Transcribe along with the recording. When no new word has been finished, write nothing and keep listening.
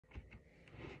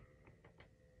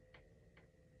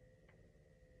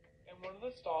In one of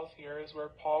the stalls here is where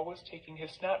Paul was taking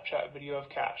his Snapchat video of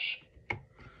Cash.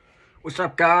 What's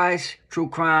up, guys? True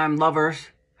crime lovers.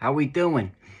 How we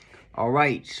doing?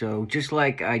 Alright, so just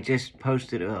like I just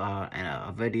posted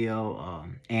a video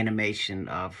animation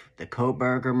of the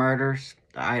Koberger murders,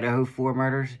 the Idaho 4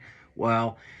 murders.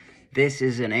 Well, this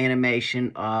is an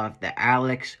animation of the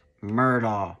Alex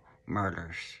Murdaugh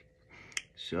murders.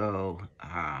 So,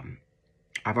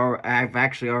 I've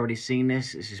actually already seen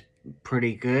this. This is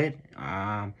pretty good.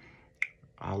 I'll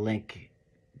link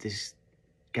this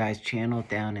guy's channel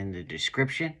down in the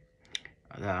description.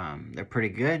 They're pretty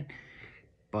good,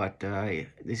 but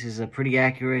this is a pretty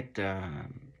accurate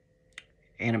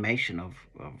animation of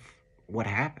what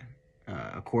happened,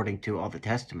 according to all the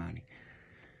testimony.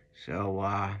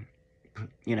 So,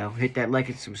 you know, hit that like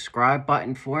and subscribe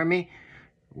button for me.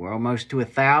 We're almost to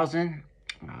 1,000.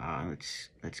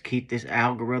 Let's keep this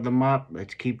algorithm up.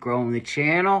 Let's keep growing the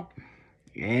channel.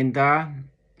 And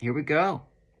here we go.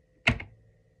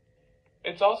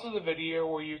 It's also the video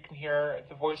where you can hear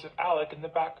the voice of Alec in the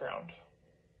background.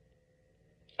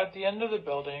 At the end of the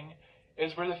building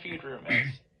is where the feed room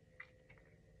is.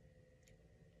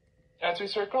 As we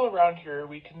circle around here,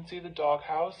 we can see the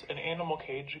doghouse and animal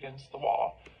cage against the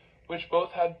wall, which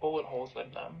both had bullet holes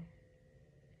in them.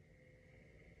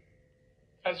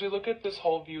 As we look at this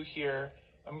whole view here,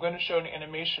 I'm going to show an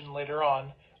animation later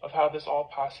on of how this all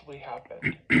possibly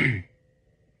happened.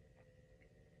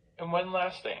 And one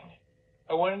last thing.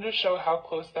 I wanted to show how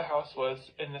close the house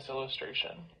was in this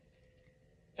illustration.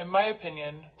 In my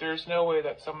opinion, there is no way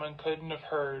that someone couldn't have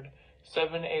heard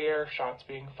 7 AR shots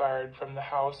being fired from the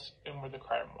house and where the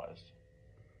crime was.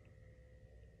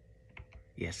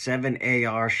 Yeah, 7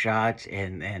 AR shots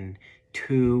and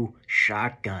 2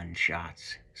 shotgun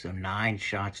shots. So 9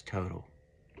 shots total.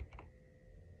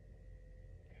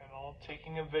 Channel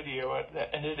taking a video that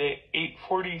ended at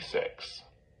 8:46.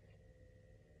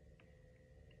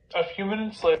 A few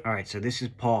minutes later, Alright, so this is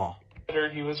Paul.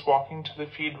 He was walking to the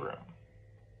feed room.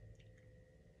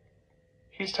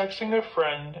 He's texting a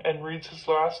friend and reads his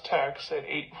last text at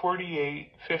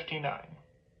 8:48:59.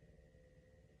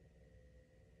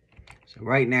 So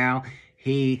right now,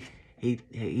 he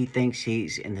thinks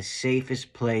he's in the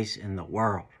safest place in the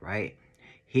world, right?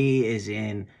 He is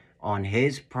on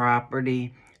his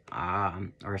property,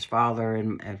 or his mother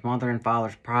and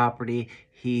father's property.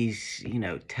 He's, you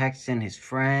know, texting his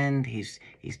friend. He's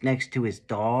next to his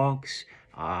dogs.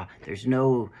 There's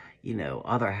no, you know,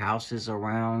 other houses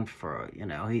around for, you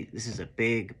know, this is a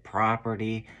big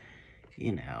property.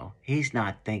 You know, he's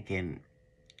not thinking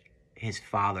his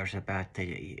father's about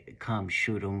to come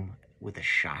shoot him with a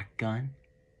shotgun,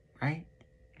 right?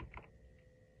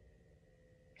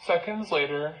 Seconds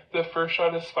later, the first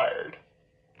shot is fired.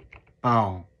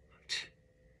 Oh,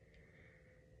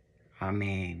 I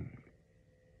mean,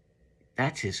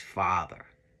 that's his father.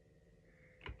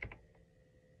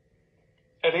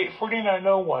 At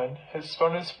 8:49:01, his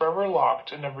phone is forever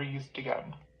locked and never used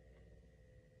again.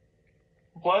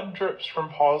 Blood drips from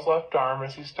Paul's left arm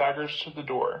as he staggers to the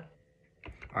door.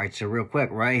 Alright, so real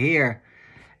quick, right here,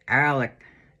 Alec,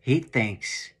 he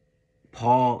thinks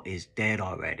Paul is dead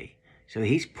already. So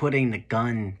he's putting the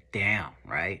gun down,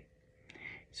 right?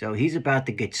 So he's about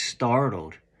to get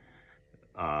startled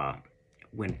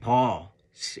when Paul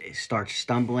starts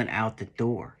stumbling out the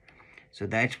door. So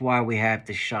that's why we have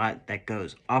the shot that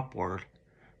goes upward,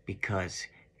 because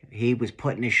he was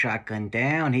putting his shotgun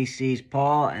down. He sees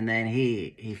Paul, and then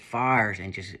he fires,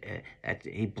 and just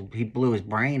he blew his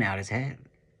brain out his head,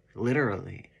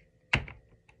 literally.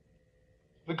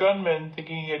 The gunman,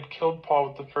 thinking he had killed Paul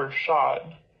with the first shot,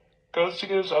 goes to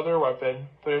get his other weapon,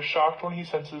 but is shocked when he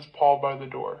senses Paul by the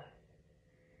door.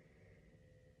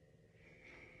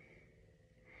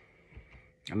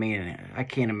 I mean, I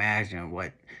can't imagine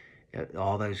what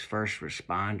all those first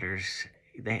responders,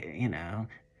 they, you know,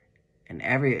 and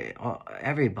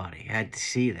everybody had to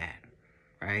see that,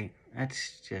 right?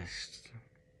 That's just,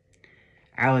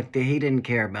 Alec, he didn't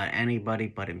care about anybody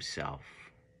but himself.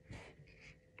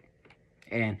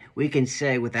 And we can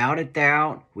say without a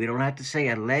doubt, we don't have to say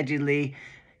allegedly,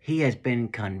 he has been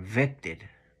convicted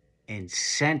and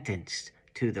sentenced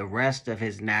to the rest of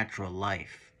his natural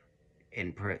life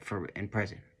in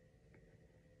prison.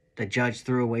 The judge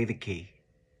threw away the key.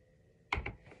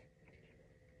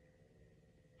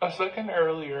 A second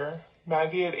earlier,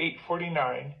 Maggie at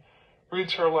 8:49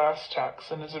 reads her last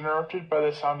text and is interrupted by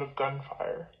the sound of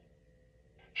gunfire.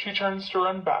 She turns to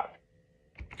run back.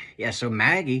 Yeah, so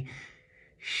Maggie,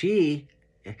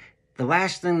 the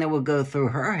last thing that will go through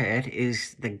her head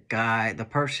is the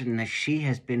person that she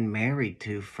has been married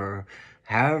to for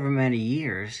however many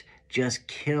years just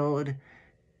killed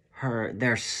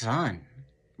their son,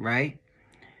 right?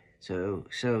 So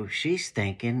she's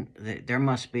thinking that there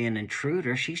must be an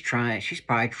intruder. She's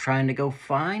probably trying to go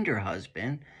find her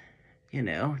husband,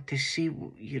 to see,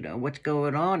 what's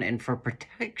going on and for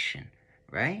protection,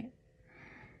 right?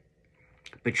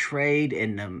 Betrayed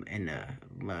in the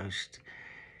most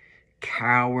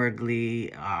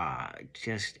cowardly,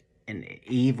 just an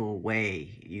evil way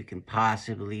you can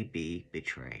possibly be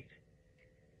betrayed.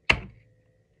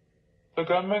 The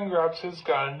gunman grabs his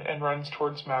gun and runs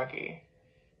towards Maggie.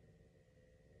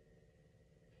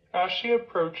 As she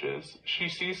approaches, she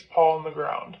sees Paul on the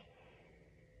ground,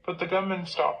 but the gunman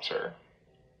stops her.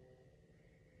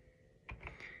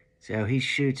 So he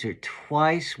shoots her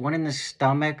twice, one in the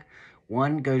stomach,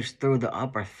 one goes through the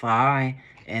upper thigh,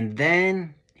 and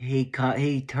then he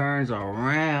turns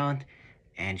around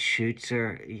and shoots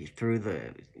her through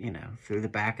the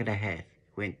back of the head.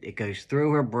 When it goes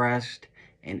through her breast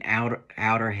and out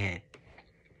her head.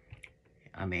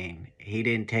 I mean, he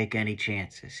didn't take any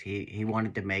chances. He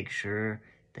wanted to make sure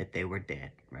that they were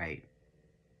dead, right?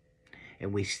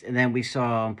 And then we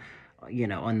saw him,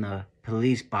 on the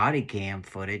police body cam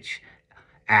footage,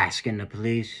 asking the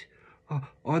police,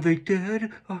 "Are they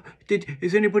dead?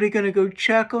 Is anybody gonna go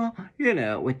check them?"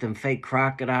 With them fake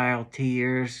crocodile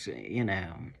tears.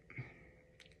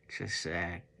 It's just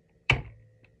sad.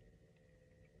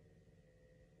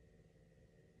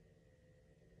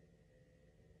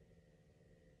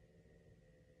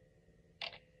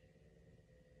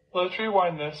 Let's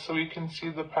rewind this so we can see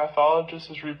the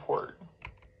pathologist's report.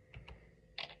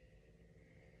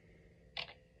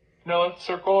 Now let's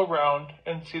circle around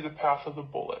and see the path of the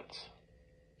bullets.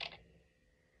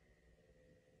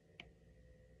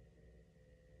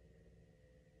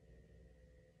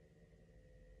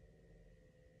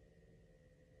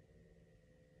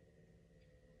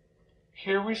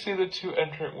 Here we see the two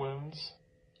entrant wounds,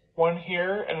 one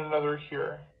here and another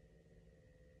here.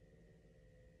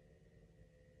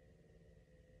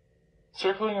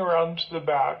 Circling around to the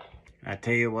back. I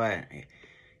tell you what,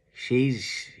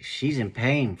 she's in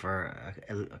pain for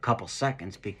a couple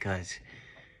seconds because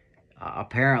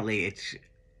apparently it's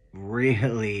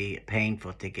really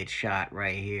painful to get shot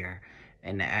right here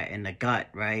in the gut,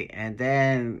 right? And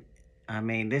then, I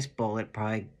mean, this bullet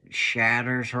probably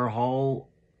shatters her whole,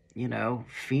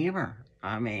 femur.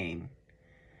 I mean,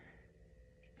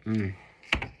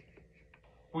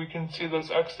 We can see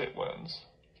those exit wounds.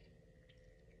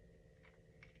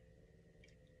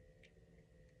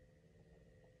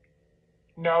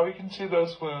 Now we can see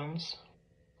those wounds,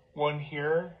 one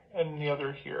here and the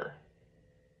other here.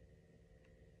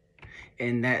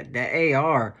 And that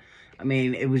AR, I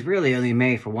mean, it was really only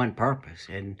made for one purpose,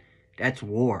 and that's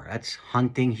war. That's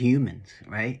hunting humans,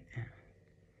 right?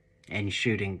 And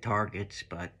shooting targets,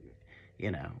 but,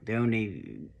 the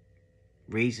only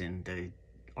reason the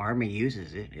Army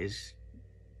uses it is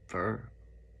for,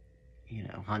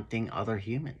 hunting other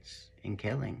humans and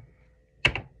killing.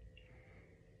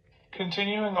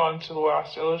 Continuing on to the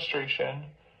last illustration,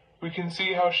 we can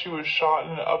see how she was shot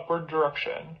in an upward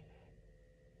direction.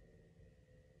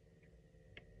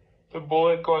 The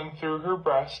bullet going through her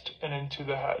breast and into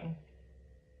the head.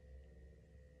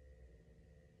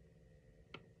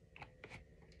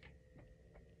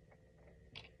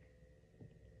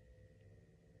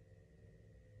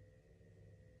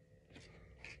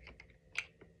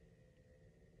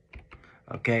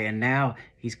 Okay, and now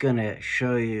he's going to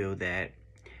show you that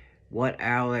what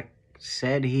Alex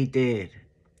said he did.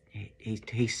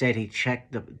 He said he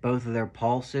checked both of their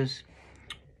pulses.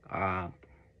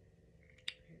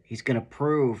 He's going to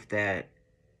prove that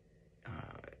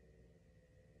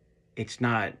it's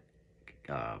not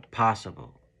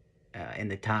possible in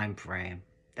the time frame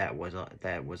that was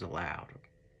allowed.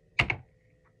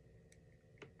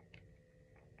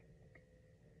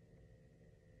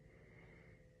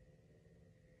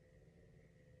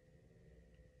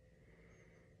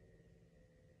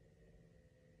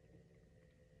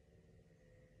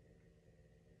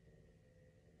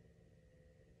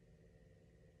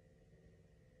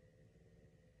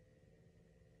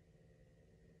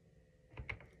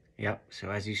 Yep, so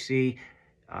as you see,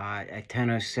 at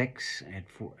 10:06,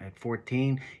 at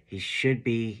 14, he should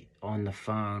be on the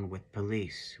phone with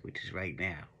police, which is right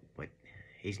now, but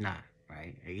he's not,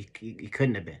 right? He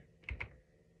couldn't have been.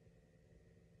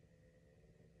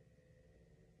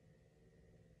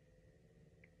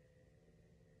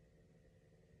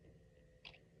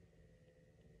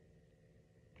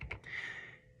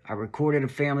 I recorded a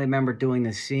family member doing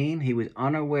the scene. He was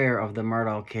unaware of the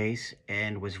Murdaugh case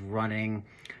and was running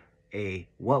a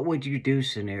what would you do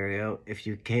scenario if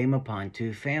you came upon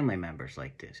two family members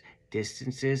like this.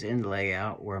 Distances and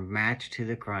layout were matched to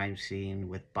the crime scene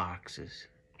with boxes.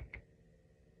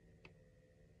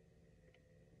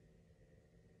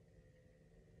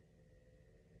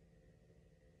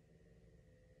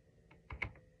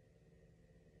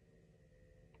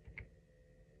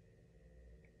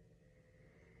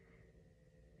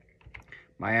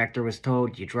 My actor was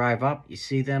told, you drive up, you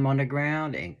see them on the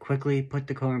ground, and quickly put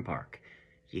the car in park.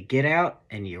 You get out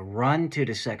and you run to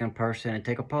the second person and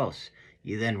take a pulse.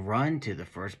 You then run to the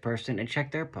first person and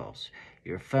check their pulse.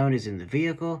 Your phone is in the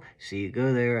vehicle, so you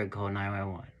go there and call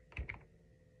 911.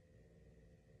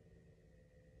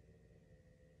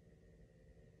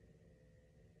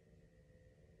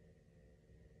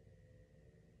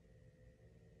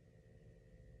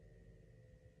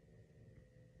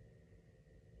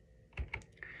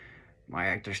 My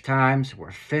actor's times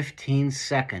were 15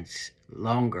 seconds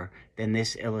longer than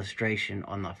this illustration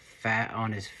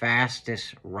on his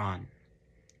fastest run.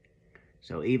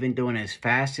 So even doing as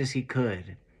fast as he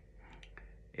could,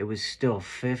 it was still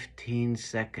 15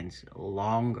 seconds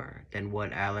longer than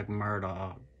what Alex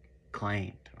Murdaugh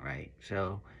claimed, right?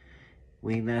 So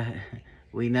we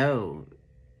know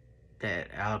that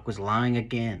Alec was lying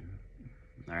again,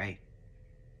 all right?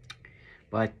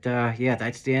 But yeah,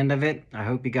 that's the end of it. I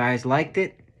hope you guys liked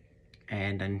it.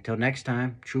 And until next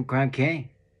time, True Crime King,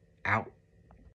 out.